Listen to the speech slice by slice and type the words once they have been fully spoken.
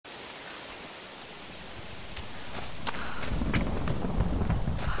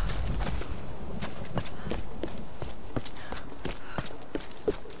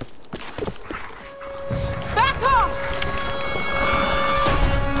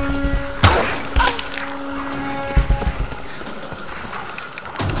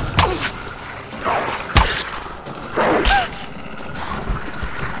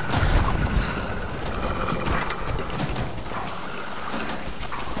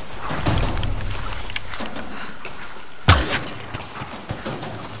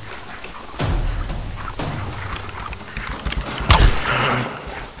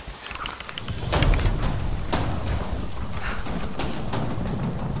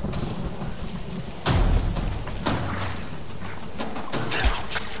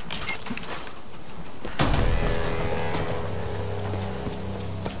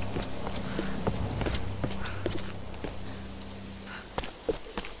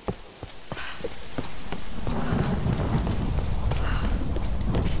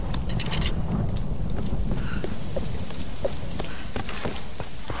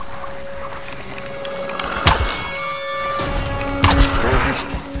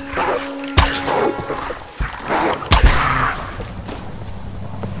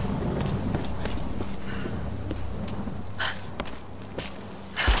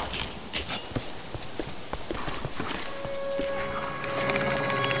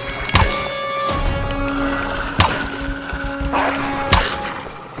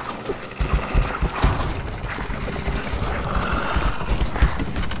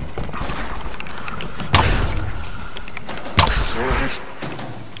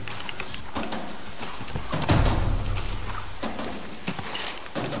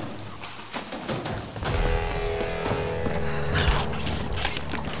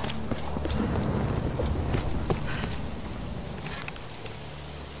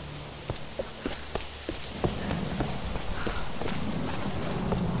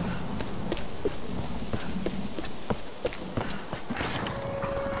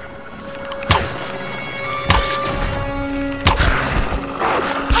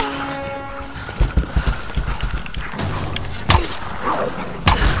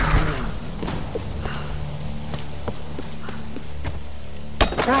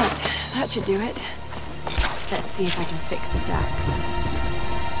should do it. Let's see if I can fix this axe.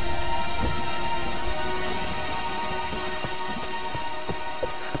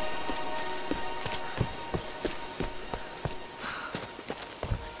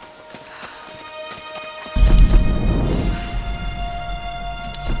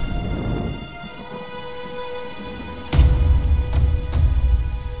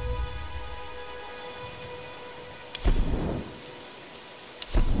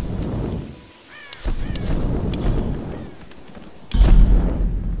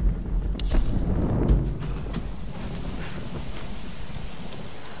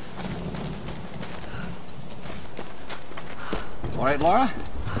 All right, Laura.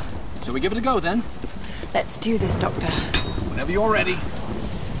 Shall we give it a go, then? Let's do this, Doctor. Whenever you're ready.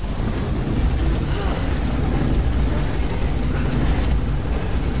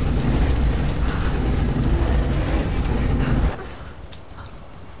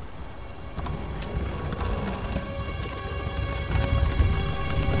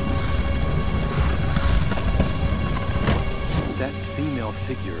 That female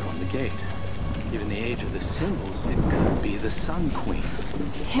figure on the gate. Given the age of the symbols, it could be the Sun Queen.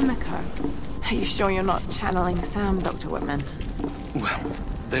 Himiko. Are you sure you're not channeling Sam, Dr. Whitman? Well,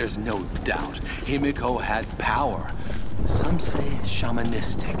 there's no doubt. Himiko had power. Some say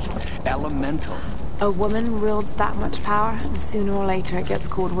shamanistic, elemental. A woman wields that much power, and sooner or later it gets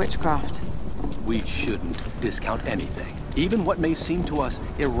called witchcraft. We shouldn't discount anything, even what may seem to us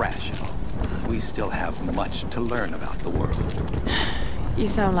irrational. We still have much to learn about the world. You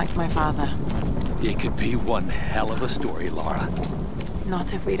sound like my father. It could be one hell of a story, Laura.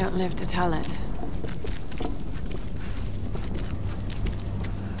 Not if we don't live to tell it.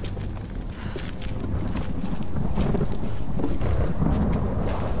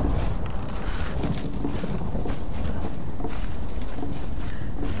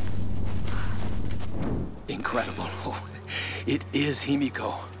 Incredible. Oh, it is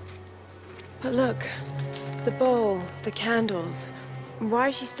Himiko. But look, the bowl, the candles. Why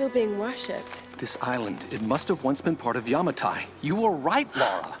is she still being worshipped? This island, it must have once been part of Yamatai. You were right,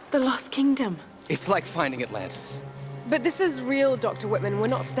 Laura. The Lost Kingdom. It's like finding Atlantis. But this is real, Dr. Whitman. We're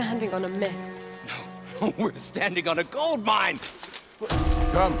not standing on a myth. No, we're standing on a gold mine.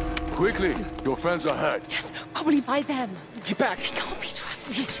 Come, quickly. Your friends are hurt. Yes, probably by them. Get back. They can't be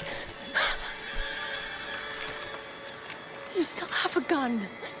trusted. You still have a gun.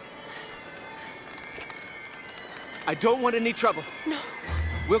 I don't want any trouble. No.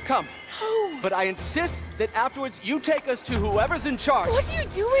 We'll come. No. But I insist that afterwards you take us to whoever's in charge. What are you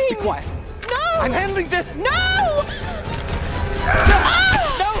doing? Be quiet. No! I'm handling this! No!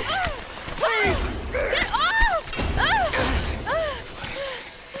 Ah! No! Please! Get off!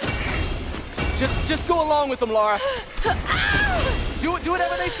 Just go along with them, Laura. Do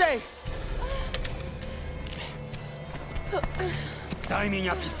whatever they say. Дай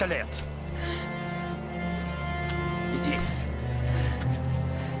меня пистолет. Иди.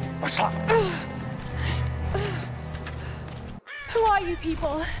 Пошла. Who are you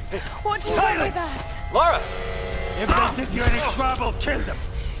people? What do you want with us? Laura! If they think you're in trouble, kill them.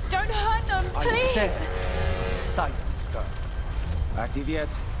 Don't hurt them, I please! said, silence her. А ты ведь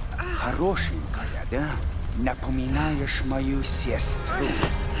хорошенькая, да? Напоминаешь мою сестру.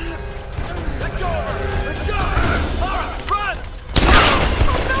 Let go! Let go! Laura, run!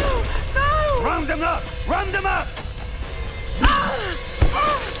 Oh, no! No! Round them up! Round them up!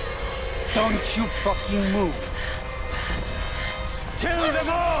 Don't you fucking move! Kill them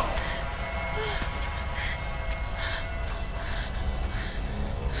all!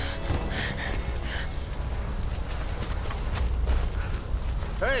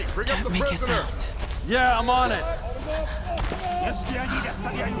 Hey, bring up the Don't make a prisoner. sound. Yeah, I'm on it. Если они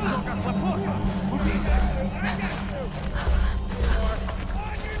доставляют много хлопота, убей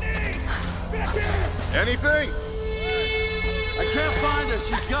Anything? I can't find her.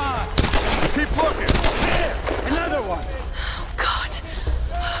 She's gone. Keep looking. Here, another one. Oh, God.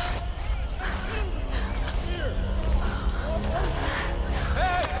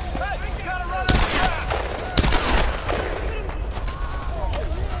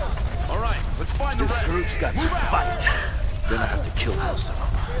 All right, let's find the This rest. group's got some fight. Then I have to kill most of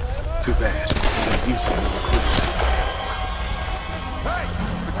them. Too bad. I'm using no recruits. Hey,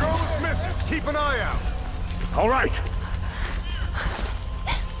 the girl is missing. Keep an eye out. All right.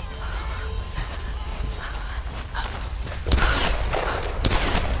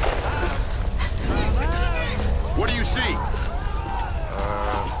 What do you see?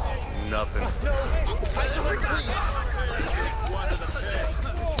 Nothing.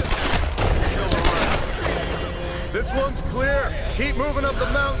 This one's clear. Keep moving up the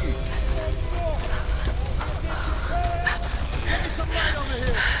mountain.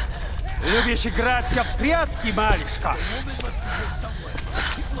 Любишь играться в прятки, малышка?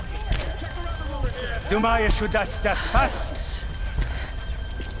 Думаешь, удастся спастись?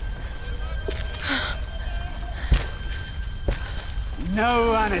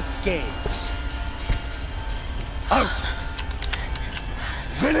 No one escapes. Out!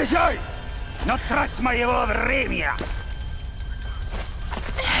 Вылезай! Но трать моего времени!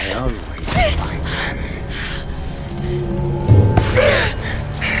 I always find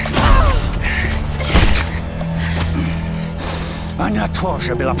Она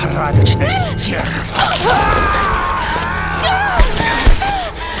тоже была порядочной стерва.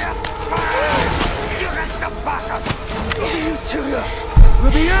 Собака! Убью тебя!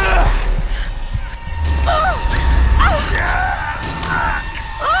 Убью!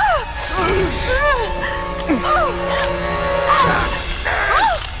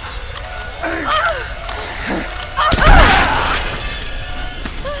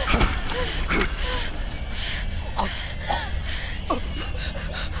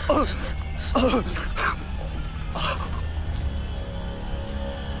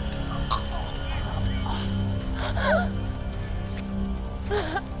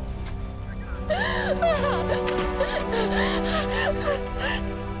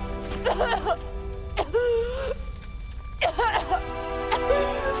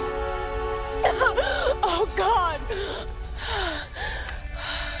 Oh, God!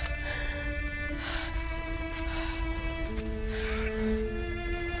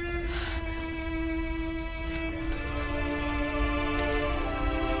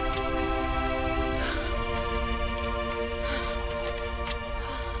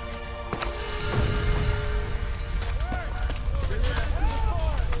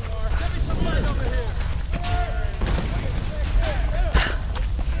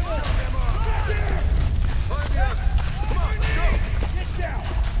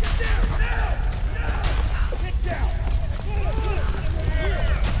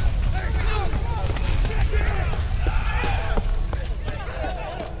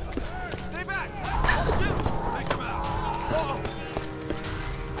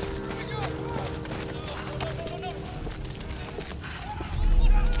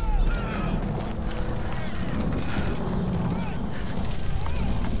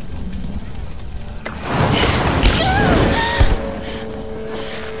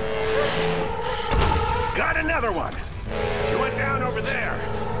 Another one. She went down over there.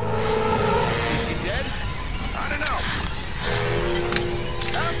 Is she dead? I don't know.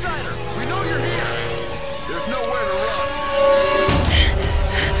 Outsider, we know you're here. There's nowhere to run.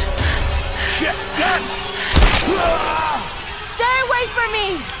 Shit, gun! Stay away from me!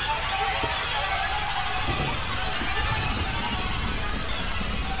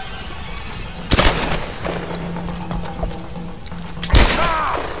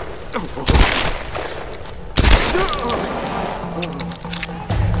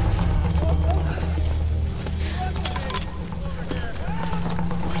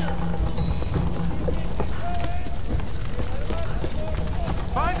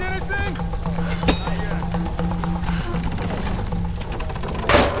 Find anything?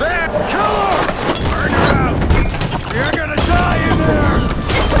 There! Kill her! Burn her out! You're gonna die in there!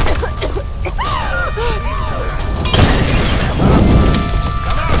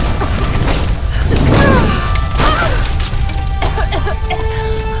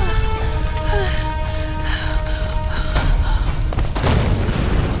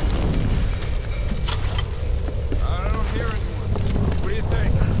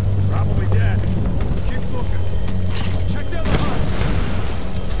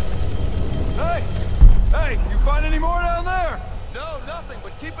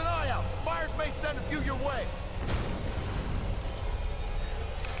 Keep an eye out. Fires may send a few your way.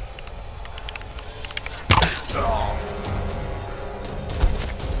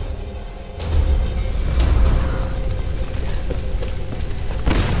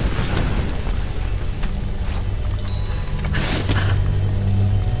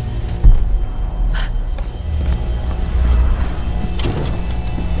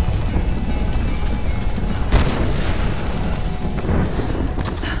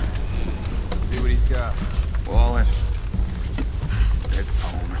 Wallet. Dead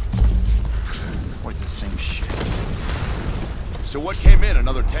phone. It's always the same shit. So what came in?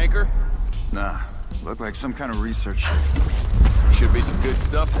 Another tanker? Nah. Looked like some kind of research ship. Should be some good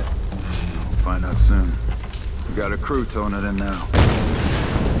stuff then. We'll find out soon. We got a crew towing it in now.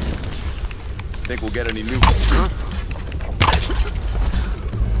 Think we'll get any new...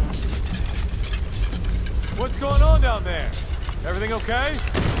 What's going on down there? Everything okay?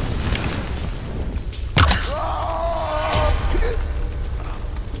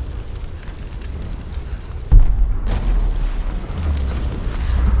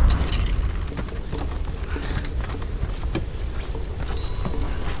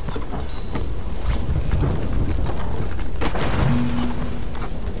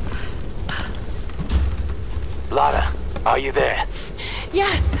 Are you there?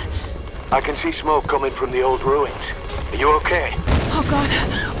 Yes! I can see smoke coming from the old ruins. Are you okay? Oh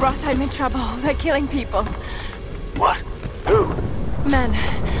god, Roth, I'm in trouble. They're killing people. What? Who? Men.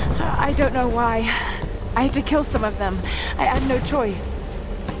 I don't know why. I had to kill some of them. I had no choice.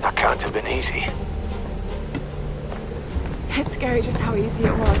 That can't have been easy. It's scary just how easy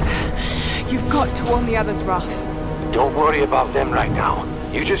it was. You've got to warn the others, Roth. Don't worry about them right now.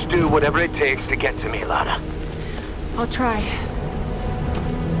 You just do whatever it takes to get to me, Lara. I'll try.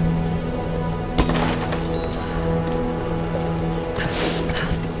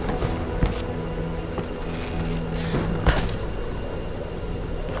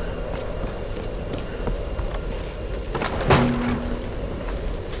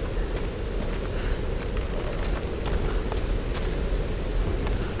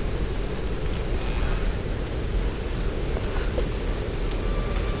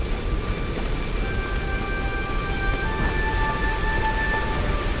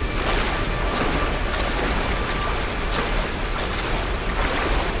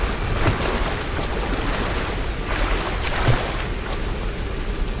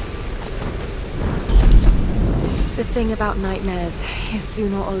 The thing about nightmares is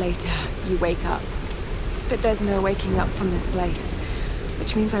sooner or later you wake up. But there's no waking up from this place,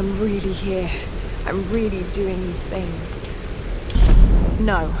 which means I'm really here. I'm really doing these things.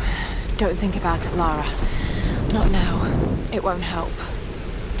 No, don't think about it, Lara. Not now. It won't help.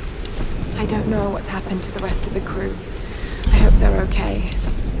 I don't know what's happened to the rest of the crew. I hope they're okay.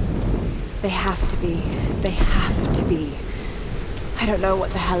 They have to be. They have to be. I don't know what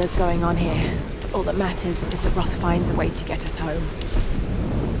the hell is going on here. All that matters is that Roth finds a way to get us home.